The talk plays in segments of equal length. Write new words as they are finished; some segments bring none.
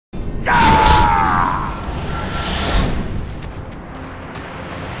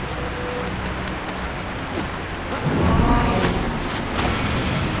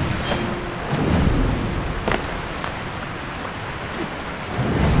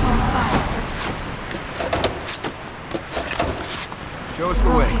us the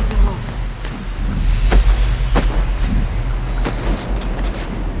way.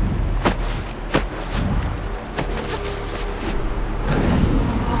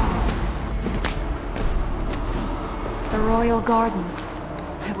 The Royal Gardens.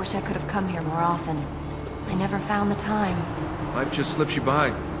 I wish I could have come here more often. I never found the time. Life just slips you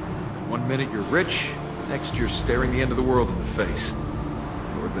by. One minute you're rich, next you're staring the end of the world in the face.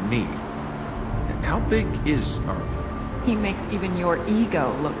 Or the knee. And how big is Armin? He makes even your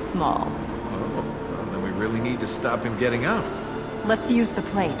ego look small. Oh, well, then we really need to stop him getting out. Let's use the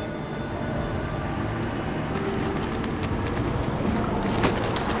plate.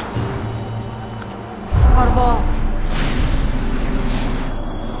 Our boss.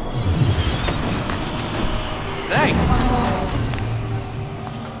 Thanks!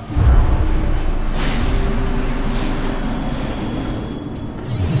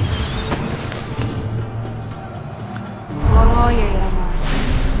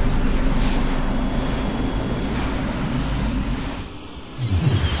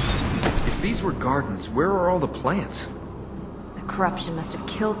 If these were gardens, where are all the plants? The corruption must have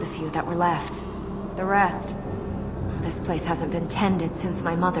killed the few that were left. The rest... This place hasn't been tended since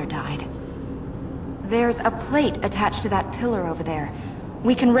my mother died. There's a plate attached to that pillar over there.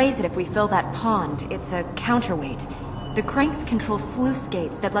 We can raise it if we fill that pond. It's a counterweight. The cranks control sluice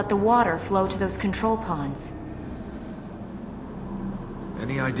gates that let the water flow to those control ponds.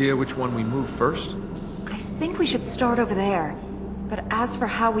 Any idea which one we move first? I think we should start over there. But as for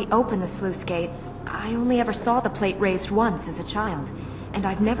how we open the sluice gates, I only ever saw the plate raised once as a child, and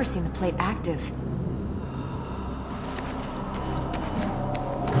I've never seen the plate active.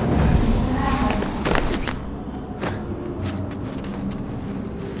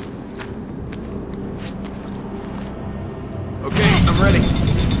 Okay, I'm ready.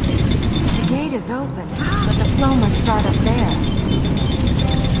 The gate is open, but the flow must start up there.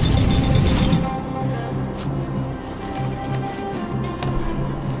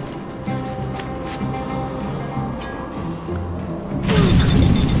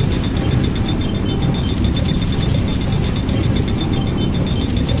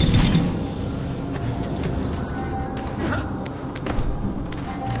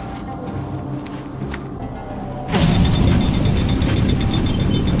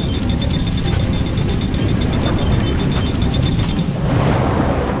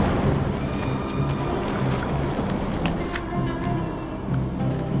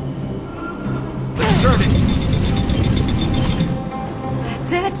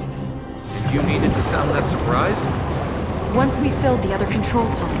 Surprised? Once we filled the other control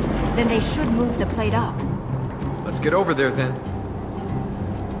pond, then they should move the plate up. Let's get over there then.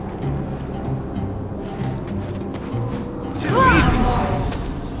 Too easy.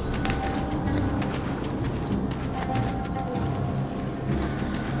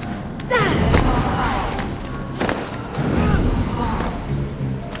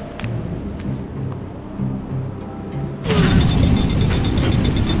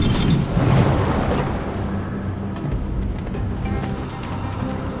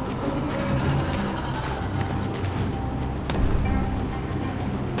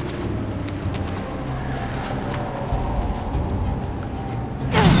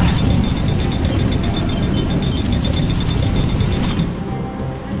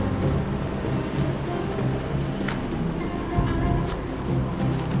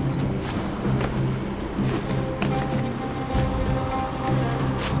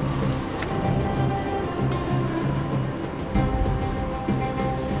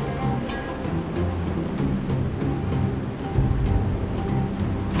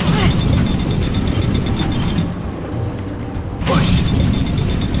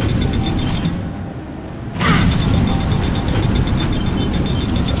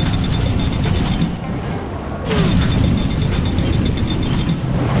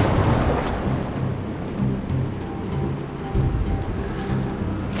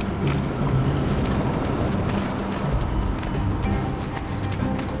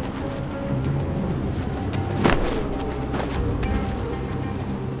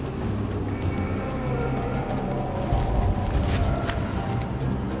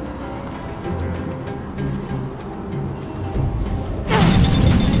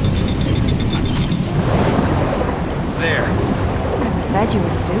 Said you were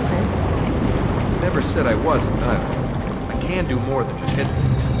stupid. Never said I wasn't either. I can do more than just hit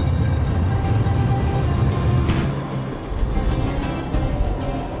things.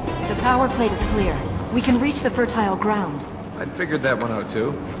 The power plate is clear. We can reach the fertile ground. I'd figured that one out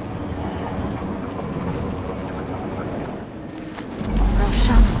too.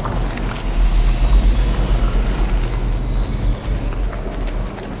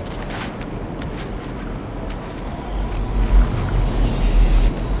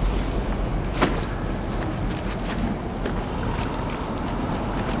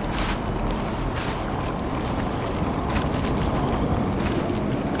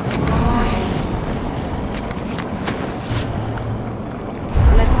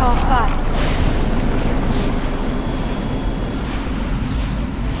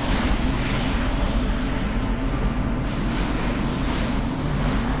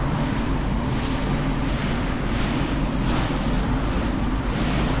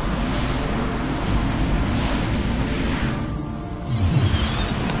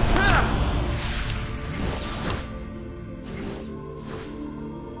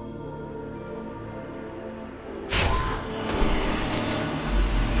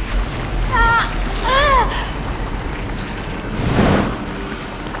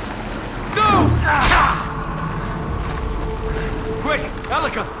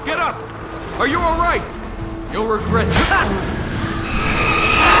 Elika, get up! Are you alright? You'll regret it.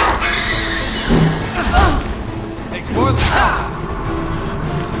 Takes more than that.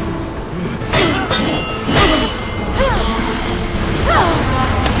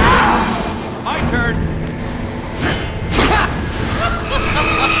 My turn.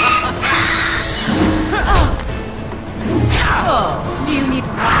 Oh, do you need...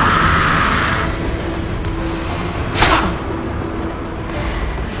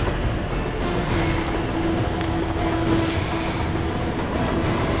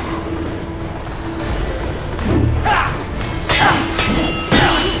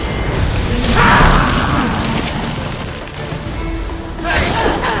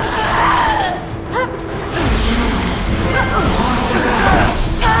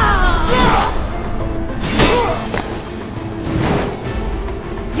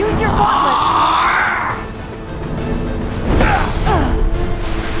 Use your gauntlet!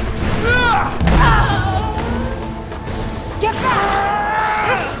 Get back!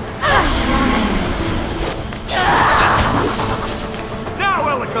 Now,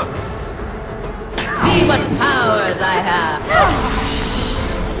 Elika! See what powers I have!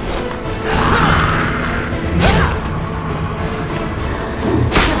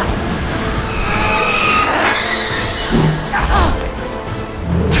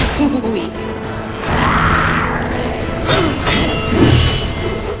 Weak.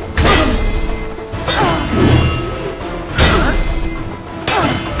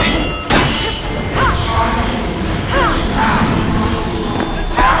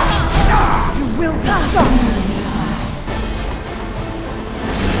 You will be stopped!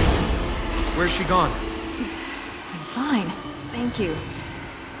 Where's she gone? I'm fine, thank you.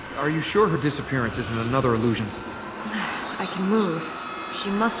 Are you sure her disappearance isn't another illusion? I can move. She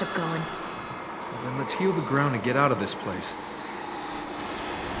must have gone. Well, then let's heal the ground and get out of this place.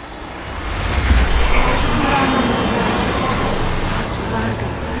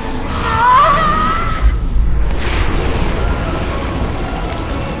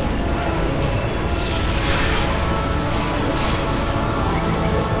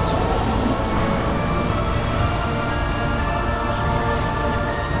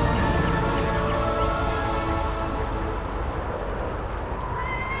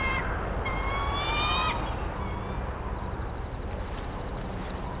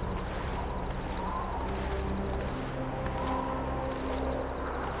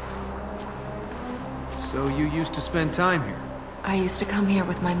 So you used to spend time here? I used to come here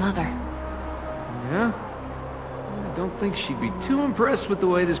with my mother. Yeah? I don't think she'd be too impressed with the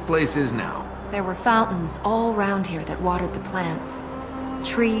way this place is now. There were fountains all around here that watered the plants.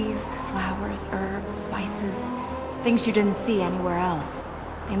 Trees, flowers, herbs, spices, things you didn't see anywhere else.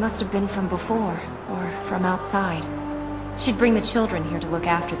 They must have been from before, or from outside. She'd bring the children here to look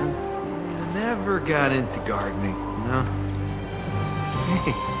after them. Yeah, never got into gardening, no?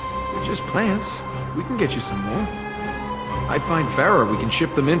 Hey, they're just plants. We can get you some more. I'd find Farah, we can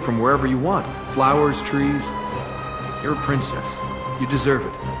ship them in from wherever you want. Flowers, trees. You're a princess. You deserve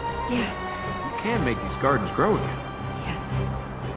it. Yes. You can make these gardens grow again.